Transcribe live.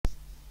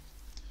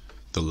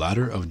The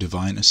Ladder of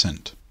Divine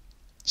Ascent.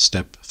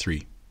 Step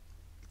 3.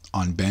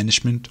 On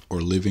Banishment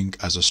or Living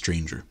as a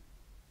Stranger.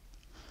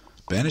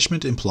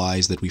 Banishment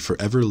implies that we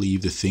forever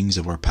leave the things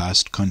of our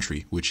past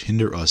country which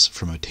hinder us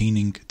from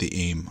attaining the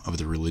aim of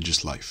the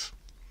religious life.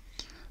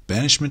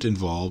 Banishment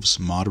involves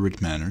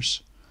moderate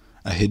manners,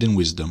 a hidden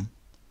wisdom,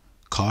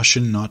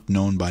 caution not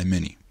known by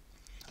many,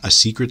 a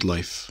secret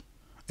life,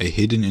 a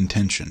hidden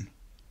intention,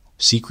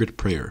 secret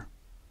prayer,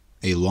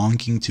 a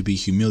longing to be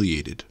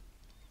humiliated,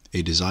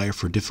 a desire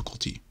for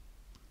difficulty,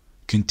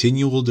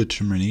 continual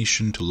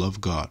determination to love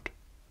God,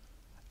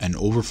 an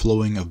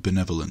overflowing of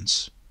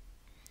benevolence,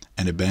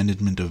 an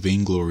abandonment of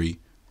vainglory,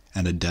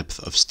 and a depth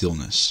of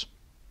stillness.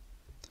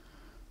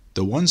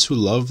 The ones who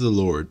love the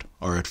Lord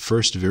are at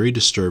first very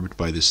disturbed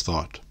by this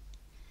thought,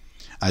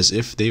 as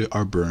if they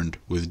are burned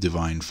with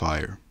divine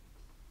fire.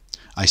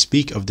 I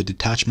speak of the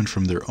detachment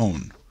from their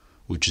own,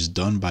 which is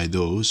done by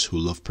those who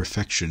love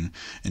perfection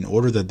in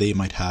order that they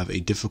might have a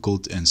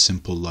difficult and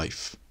simple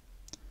life.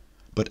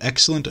 But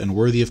excellent and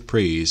worthy of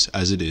praise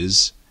as it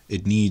is,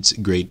 it needs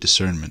great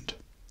discernment.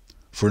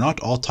 For not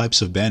all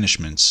types of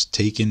banishments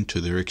taken to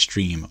their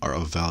extreme are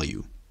of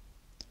value.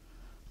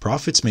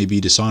 Prophets may be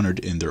dishonored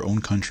in their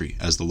own country,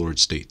 as the Lord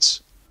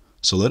states.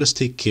 So let us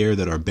take care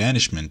that our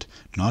banishment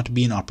not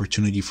be an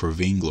opportunity for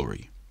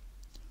vainglory.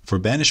 For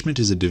banishment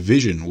is a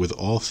division with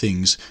all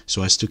things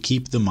so as to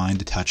keep the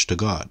mind attached to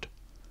God.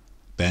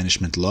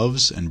 Banishment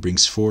loves and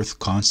brings forth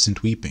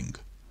constant weeping.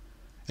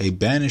 A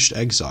banished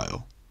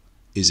exile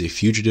is a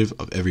fugitive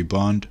of every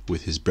bond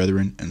with his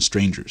brethren and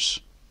strangers.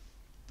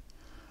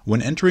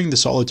 When entering the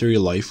solitary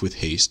life with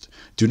haste,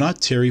 do not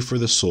tarry for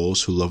the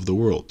souls who love the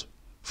world,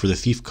 for the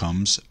thief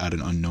comes at an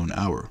unknown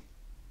hour.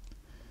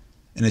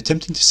 In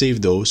attempting to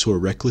save those who are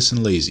reckless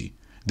and lazy,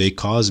 they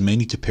cause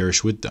many to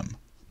perish with them,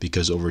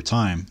 because over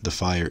time the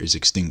fire is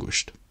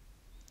extinguished.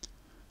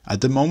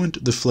 At the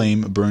moment the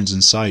flame burns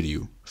inside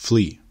you,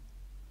 flee.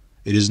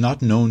 It is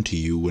not known to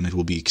you when it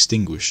will be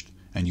extinguished,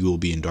 and you will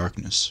be in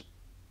darkness.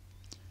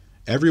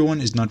 Everyone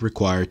is not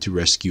required to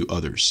rescue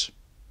others.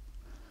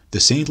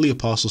 The saintly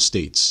apostle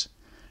states,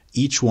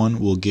 each one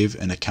will give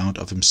an account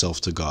of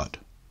himself to God.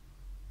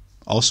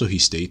 Also he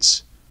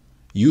states,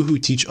 you who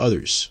teach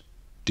others,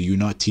 do you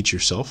not teach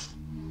yourself?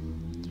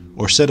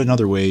 Or said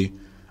another way,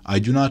 I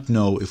do not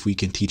know if we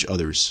can teach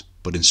others,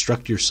 but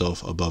instruct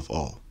yourself above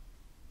all.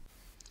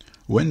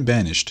 When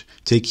banished,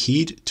 take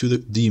heed to the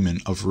demon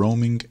of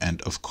roaming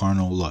and of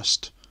carnal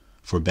lust,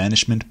 for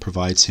banishment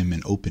provides him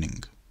an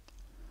opening.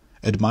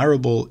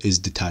 Admirable is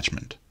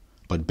detachment,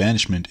 but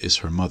banishment is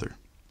her mother.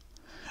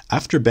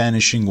 After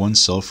banishing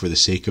oneself for the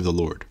sake of the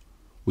Lord,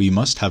 we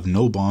must have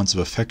no bonds of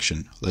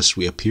affection, lest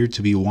we appear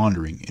to be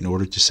wandering in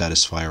order to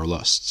satisfy our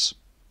lusts.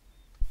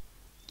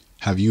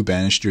 Have you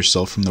banished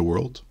yourself from the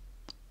world?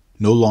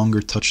 No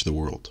longer touch the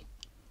world,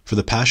 for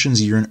the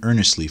passions yearn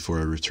earnestly for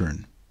a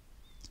return.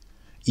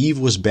 Eve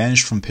was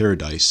banished from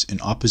paradise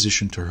in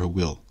opposition to her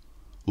will,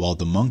 while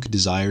the monk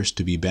desires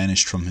to be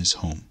banished from his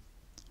home.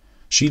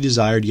 She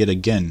desired yet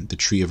again the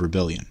tree of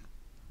rebellion,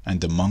 and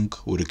the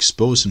monk would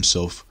expose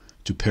himself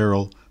to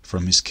peril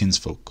from his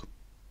kinsfolk.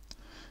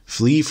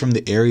 Flee from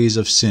the areas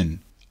of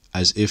sin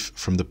as if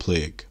from the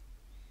plague.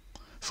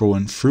 For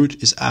when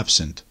fruit is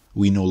absent,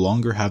 we no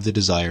longer have the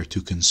desire to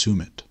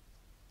consume it.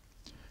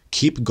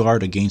 Keep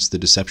guard against the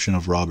deception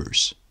of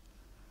robbers.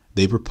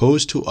 They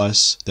propose to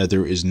us that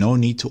there is no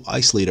need to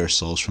isolate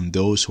ourselves from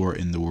those who are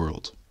in the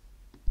world.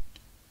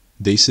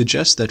 They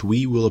suggest that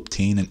we will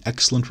obtain an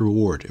excellent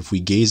reward if we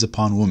gaze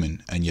upon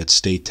women and yet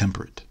stay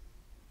temperate.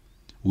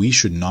 We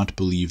should not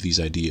believe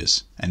these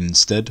ideas, and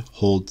instead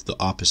hold the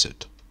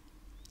opposite.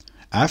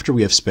 After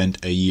we have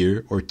spent a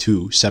year or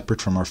two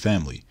separate from our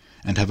family,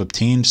 and have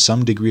obtained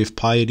some degree of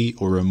piety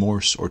or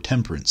remorse or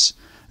temperance,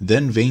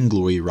 then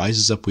vainglory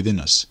rises up within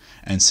us,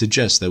 and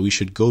suggests that we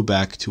should go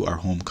back to our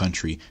home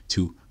country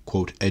to,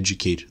 quote,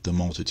 educate the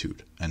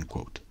multitude, end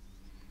quote.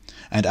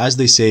 And as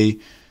they say,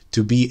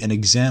 to be an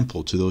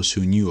example to those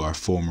who knew our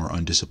former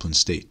undisciplined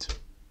state.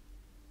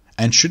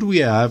 And should we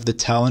have the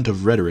talent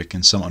of rhetoric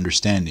and some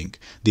understanding,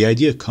 the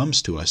idea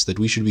comes to us that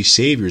we should be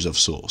saviors of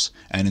souls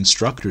and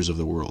instructors of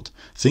the world,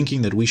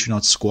 thinking that we should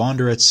not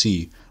squander at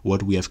sea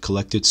what we have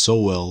collected so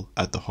well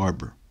at the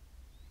harbor.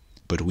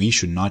 But we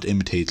should not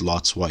imitate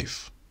Lot's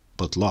wife,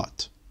 but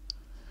Lot.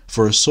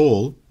 For a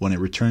soul, when it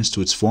returns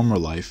to its former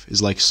life,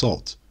 is like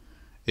salt.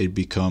 It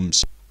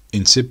becomes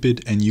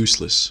insipid and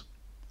useless.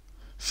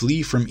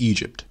 Flee from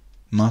Egypt,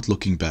 not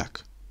looking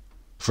back.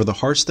 For the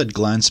hearts that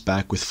glance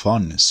back with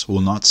fondness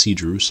will not see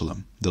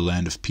Jerusalem, the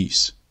land of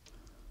peace.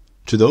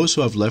 To those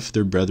who have left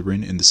their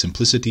brethren in the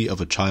simplicity of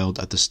a child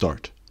at the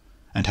start,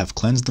 and have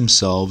cleansed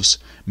themselves,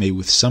 may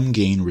with some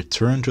gain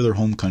return to their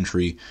home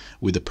country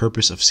with the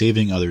purpose of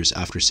saving others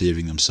after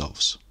saving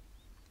themselves.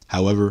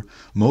 However,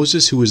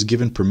 Moses, who was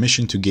given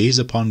permission to gaze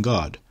upon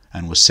God,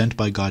 and was sent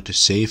by God to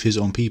save his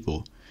own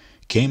people,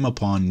 came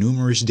upon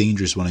numerous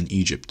dangers when in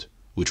Egypt,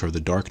 which are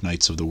the dark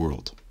nights of the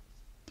world.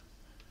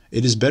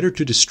 It is better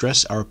to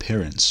distress our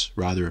parents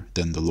rather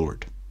than the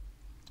Lord,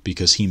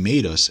 because he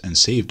made us and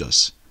saved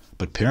us,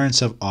 but parents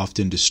have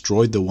often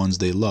destroyed the ones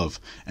they love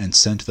and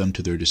sent them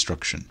to their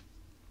destruction.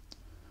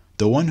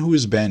 The one who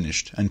is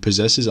banished and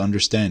possesses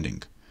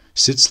understanding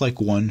sits like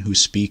one who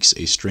speaks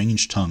a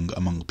strange tongue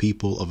among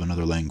people of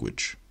another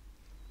language.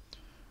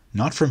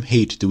 Not from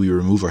hate do we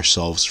remove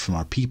ourselves from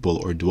our people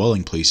or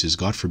dwelling places,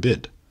 God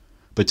forbid,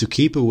 but to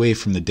keep away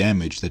from the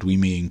damage that we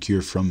may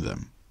incur from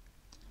them.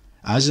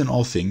 As in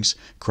all things,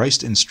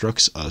 Christ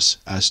instructs us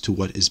as to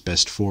what is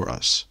best for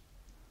us.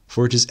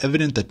 For it is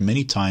evident that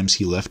many times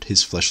he left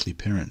his fleshly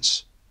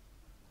parents.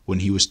 When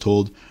he was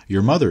told,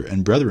 "Your mother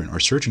and brethren are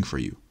searching for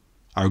you,"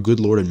 our good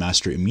Lord and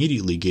Master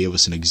immediately gave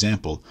us an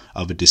example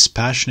of a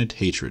dispassionate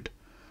hatred.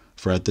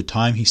 For at the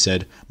time he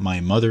said, "My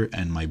mother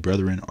and my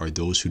brethren are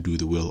those who do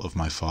the will of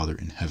my Father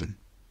in heaven."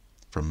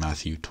 From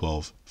Matthew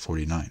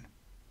 12:49.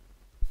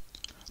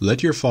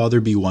 Let your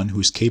father be one who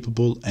is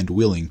capable and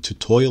willing to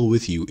toil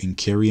with you in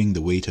carrying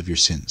the weight of your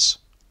sins.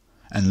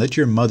 And let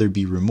your mother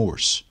be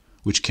remorse,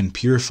 which can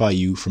purify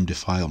you from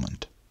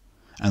defilement.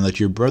 And let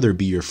your brother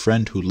be your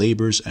friend who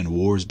labors and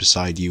wars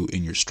beside you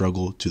in your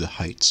struggle to the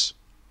heights.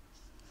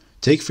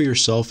 Take for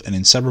yourself an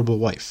inseparable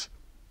wife,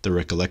 the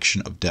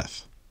recollection of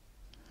death.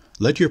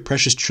 Let your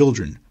precious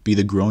children be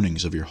the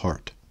groanings of your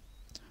heart.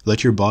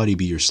 Let your body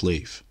be your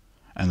slave,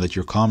 and let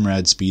your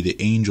comrades be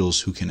the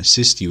angels who can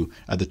assist you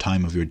at the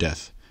time of your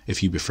death,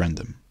 if you befriend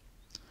them.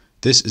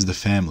 This is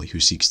the family who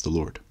seeks the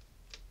Lord.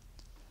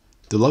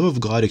 The love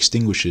of God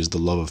extinguishes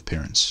the love of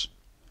parents.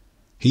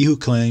 He who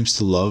claims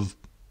to love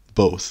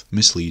both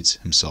misleads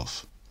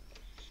himself.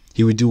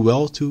 He would do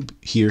well to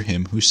hear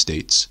him who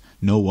states,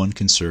 "No one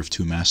can serve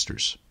two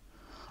masters."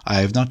 "I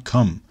have not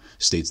come,"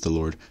 states the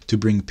Lord, "to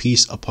bring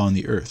peace upon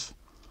the earth,"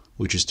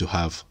 which is to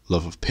have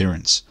love of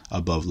parents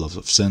above love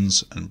of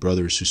sons and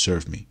brothers who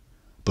serve me,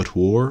 "but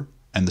war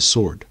and the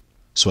sword,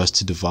 so as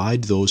to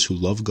divide those who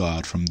love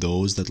God from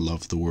those that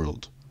love the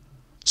world,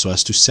 so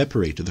as to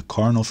separate the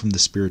carnal from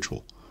the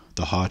spiritual,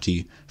 the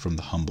haughty from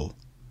the humble.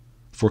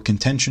 For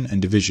contention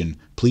and division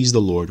please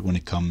the Lord when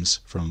it comes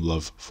from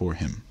love for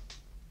him."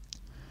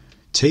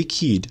 Take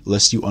heed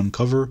lest you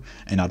uncover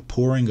an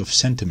outpouring of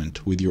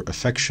sentiment with your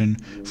affection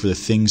for the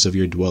things of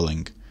your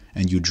dwelling,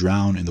 and you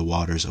drown in the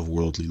waters of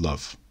worldly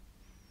love.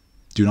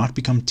 Do not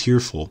become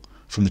tearful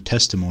from the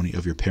testimony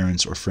of your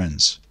parents or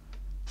friends,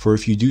 for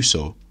if you do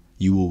so,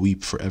 you will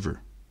weep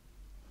forever.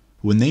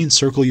 When they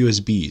encircle you as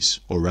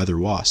bees, or rather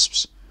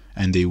wasps,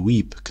 and they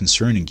weep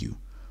concerning you,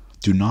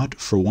 do not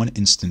for one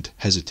instant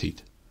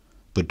hesitate,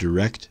 but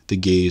direct the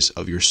gaze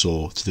of your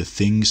soul to the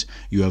things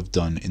you have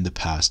done in the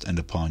past and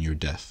upon your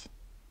death.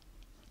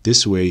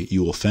 This way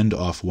you will fend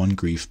off one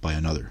grief by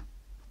another.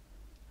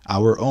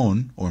 Our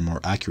own, or more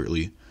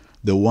accurately,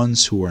 the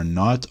ones who are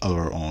not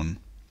our own,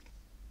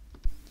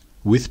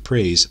 with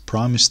praise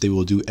promise they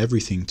will do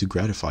everything to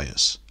gratify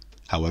us.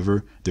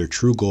 However, their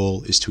true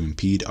goal is to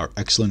impede our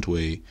excellent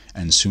way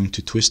and soon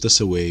to twist us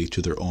away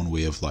to their own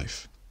way of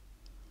life.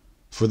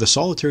 For the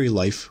solitary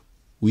life,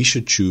 we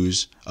should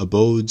choose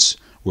abodes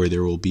where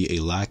there will be a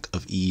lack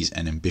of ease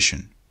and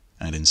ambition,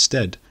 and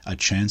instead a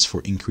chance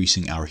for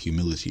increasing our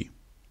humility.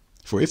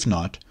 For if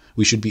not,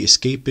 we should be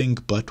escaping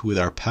but with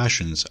our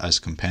passions as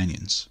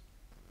companions.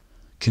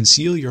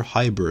 Conceal your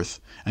high birth,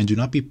 and do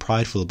not be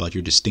prideful about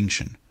your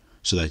distinction,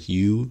 so that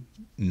you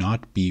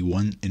not be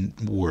one in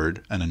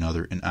word and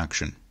another in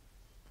action.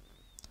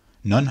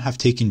 None have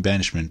taken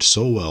banishment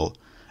so well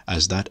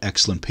as that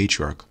excellent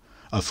patriarch,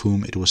 of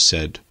whom it was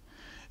said,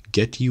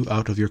 "Get you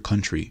out of your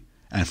country,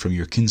 and from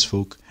your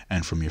kinsfolk,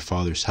 and from your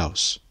father's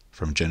house,"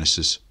 from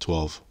Genesis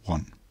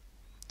 12:1.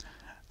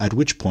 At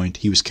which point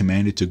he was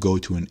commanded to go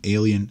to an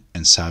alien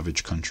and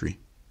savage country.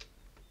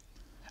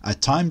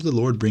 At times the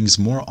Lord brings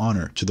more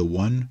honor to the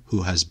one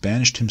who has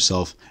banished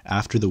himself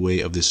after the way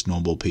of this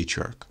noble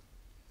patriarch.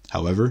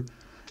 However,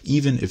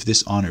 even if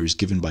this honor is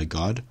given by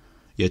God,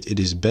 yet it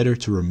is better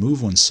to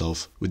remove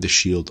oneself with the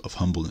shield of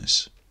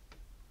humbleness.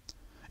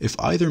 If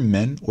either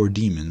men or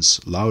demons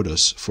laud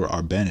us for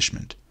our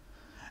banishment,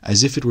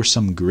 as if it were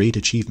some great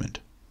achievement,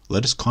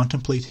 let us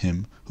contemplate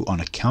him who on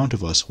account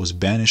of us was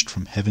banished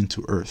from heaven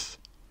to earth,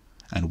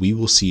 and we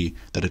will see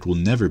that it will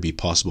never be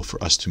possible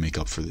for us to make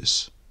up for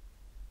this.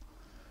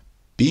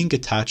 Being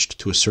attached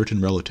to a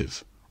certain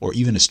relative, or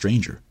even a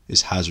stranger,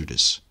 is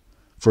hazardous,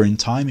 for in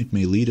time it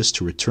may lead us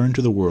to return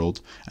to the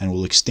world and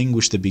will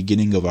extinguish the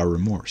beginning of our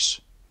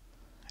remorse.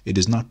 It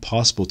is not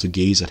possible to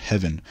gaze at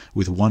heaven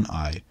with one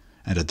eye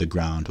and at the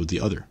ground with the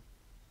other.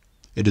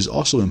 It is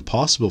also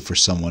impossible for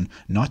someone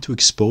not to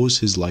expose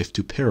his life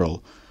to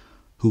peril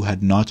who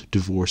had not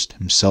divorced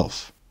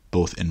himself,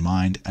 both in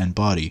mind and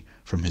body,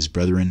 from his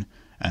brethren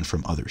and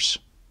from others.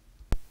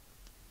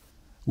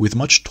 With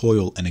much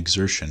toil and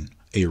exertion,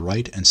 a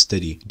right and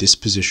steady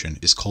disposition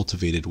is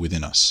cultivated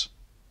within us.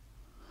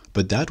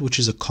 But that which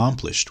is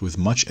accomplished with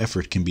much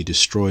effort can be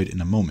destroyed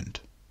in a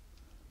moment.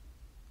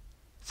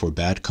 For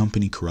bad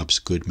company corrupts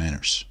good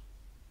manners.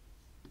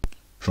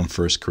 From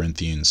 1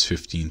 Corinthians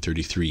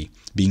 15:33,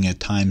 being at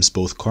times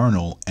both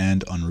carnal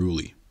and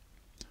unruly.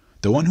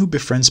 The one who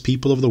befriends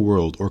people of the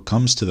world or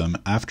comes to them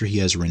after he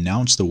has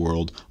renounced the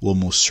world will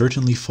most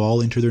certainly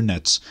fall into their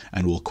nets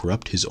and will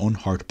corrupt his own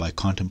heart by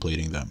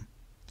contemplating them.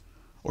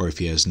 Or if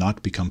he has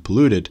not become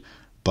polluted,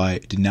 by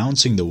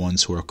denouncing the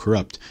ones who are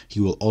corrupt, he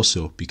will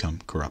also become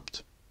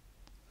corrupt.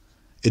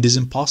 It is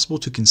impossible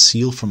to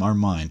conceal from our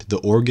mind the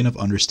organ of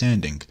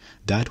understanding,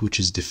 that which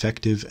is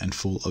defective and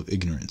full of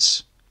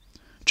ignorance.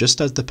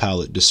 Just as the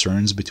palate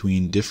discerns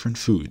between different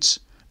foods,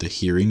 the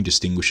hearing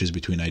distinguishes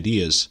between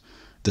ideas,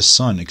 the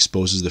sun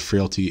exposes the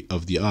frailty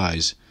of the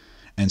eyes,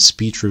 and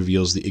speech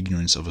reveals the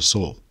ignorance of a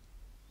soul.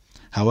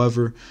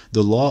 However,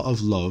 the law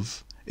of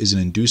love is an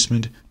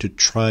inducement to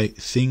try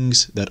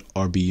things that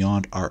are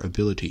beyond our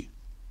ability.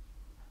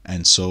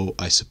 And so,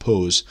 I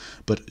suppose,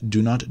 but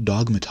do not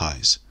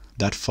dogmatize,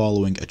 that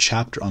following a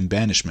chapter on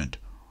banishment,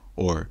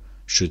 or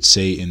should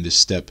say in this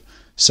step,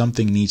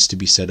 something needs to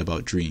be said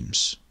about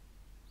dreams,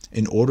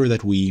 in order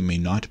that we may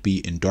not be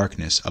in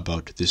darkness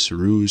about this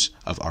ruse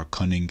of our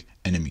cunning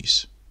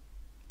enemies.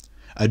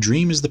 A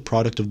dream is the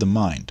product of the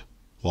mind,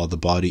 while the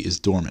body is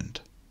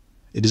dormant.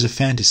 It is a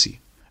fantasy,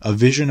 a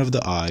vision of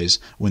the eyes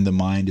when the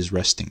mind is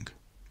resting.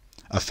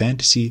 A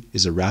fantasy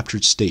is a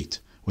raptured state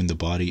when the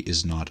body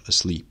is not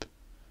asleep.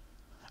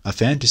 A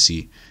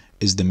fantasy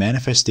is the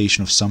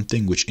manifestation of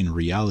something which in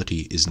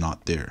reality is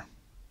not there.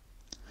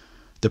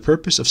 The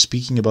purpose of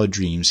speaking about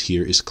dreams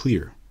here is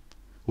clear.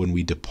 When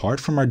we depart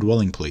from our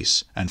dwelling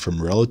place and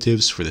from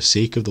relatives for the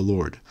sake of the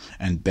Lord,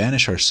 and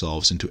banish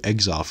ourselves into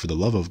exile for the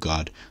love of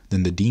God,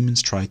 then the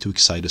demons try to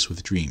excite us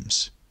with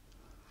dreams.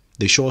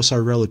 They show us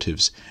our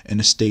relatives in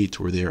a state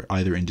where they are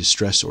either in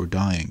distress or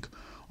dying,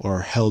 or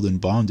are held in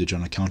bondage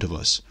on account of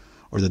us,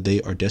 or that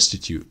they are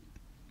destitute.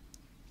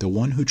 The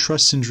one who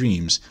trusts in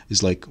dreams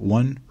is like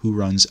one who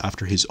runs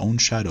after his own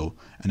shadow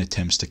and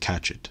attempts to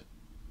catch it.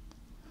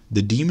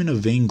 The demon of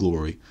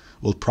vainglory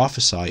will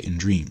prophesy in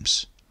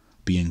dreams.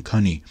 Being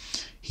cunning,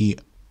 he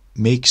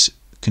makes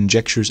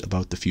conjectures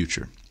about the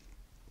future.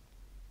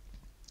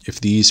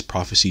 If these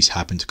prophecies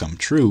happen to come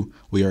true,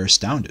 we are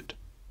astounded.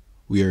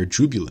 We are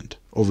jubilant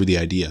over the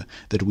idea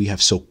that we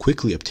have so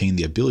quickly obtained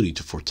the ability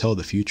to foretell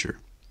the future.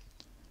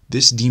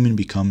 This demon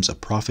becomes a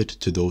prophet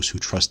to those who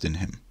trust in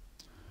him,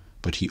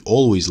 but he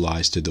always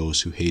lies to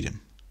those who hate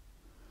him.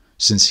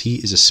 Since he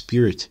is a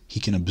spirit,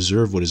 he can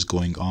observe what is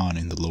going on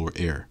in the lower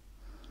air,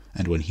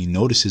 and when he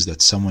notices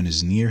that someone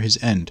is near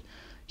his end,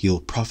 he'll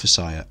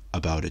prophesy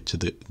about it to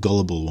the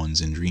gullible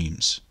ones in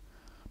dreams.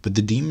 But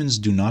the demons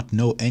do not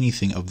know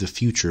anything of the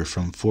future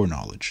from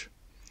foreknowledge,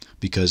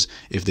 because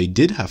if they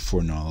did have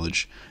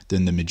foreknowledge,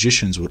 then the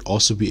magicians would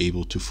also be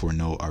able to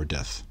foreknow our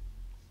death.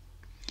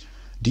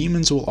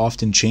 Demons will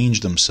often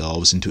change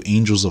themselves into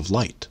angels of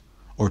light,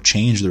 or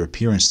change their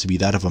appearance to be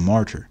that of a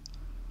martyr.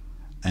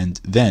 And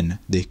then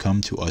they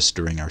come to us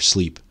during our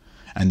sleep,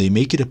 and they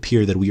make it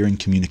appear that we are in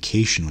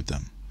communication with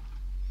them.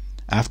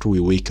 After we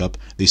wake up,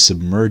 they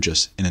submerge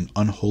us in an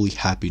unholy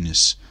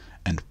happiness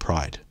and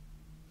pride.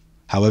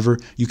 However,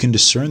 you can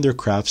discern their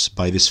crafts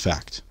by this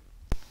fact.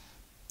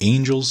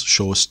 Angels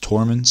show us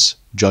torments,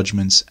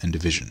 judgments, and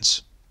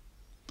divisions.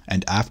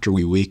 And after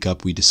we wake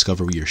up, we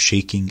discover we are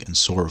shaking and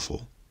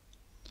sorrowful.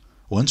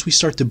 Once we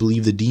start to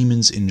believe the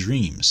demons in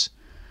dreams,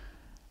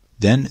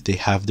 then they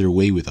have their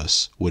way with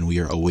us when we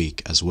are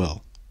awake as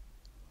well.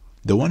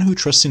 The one who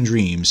trusts in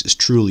dreams is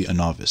truly a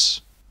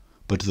novice,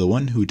 but the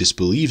one who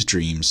disbelieves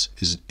dreams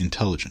is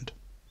intelligent.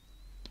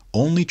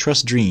 Only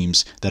trust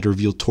dreams that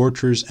reveal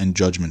tortures and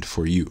judgment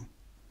for you.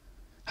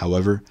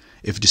 However,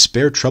 if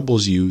despair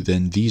troubles you,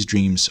 then these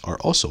dreams are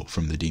also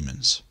from the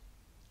demons.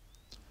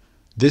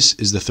 This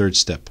is the third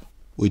step,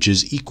 which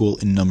is equal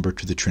in number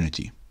to the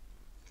Trinity.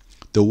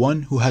 The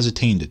one who has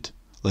attained it,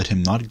 let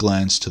him not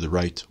glance to the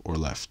right or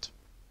left.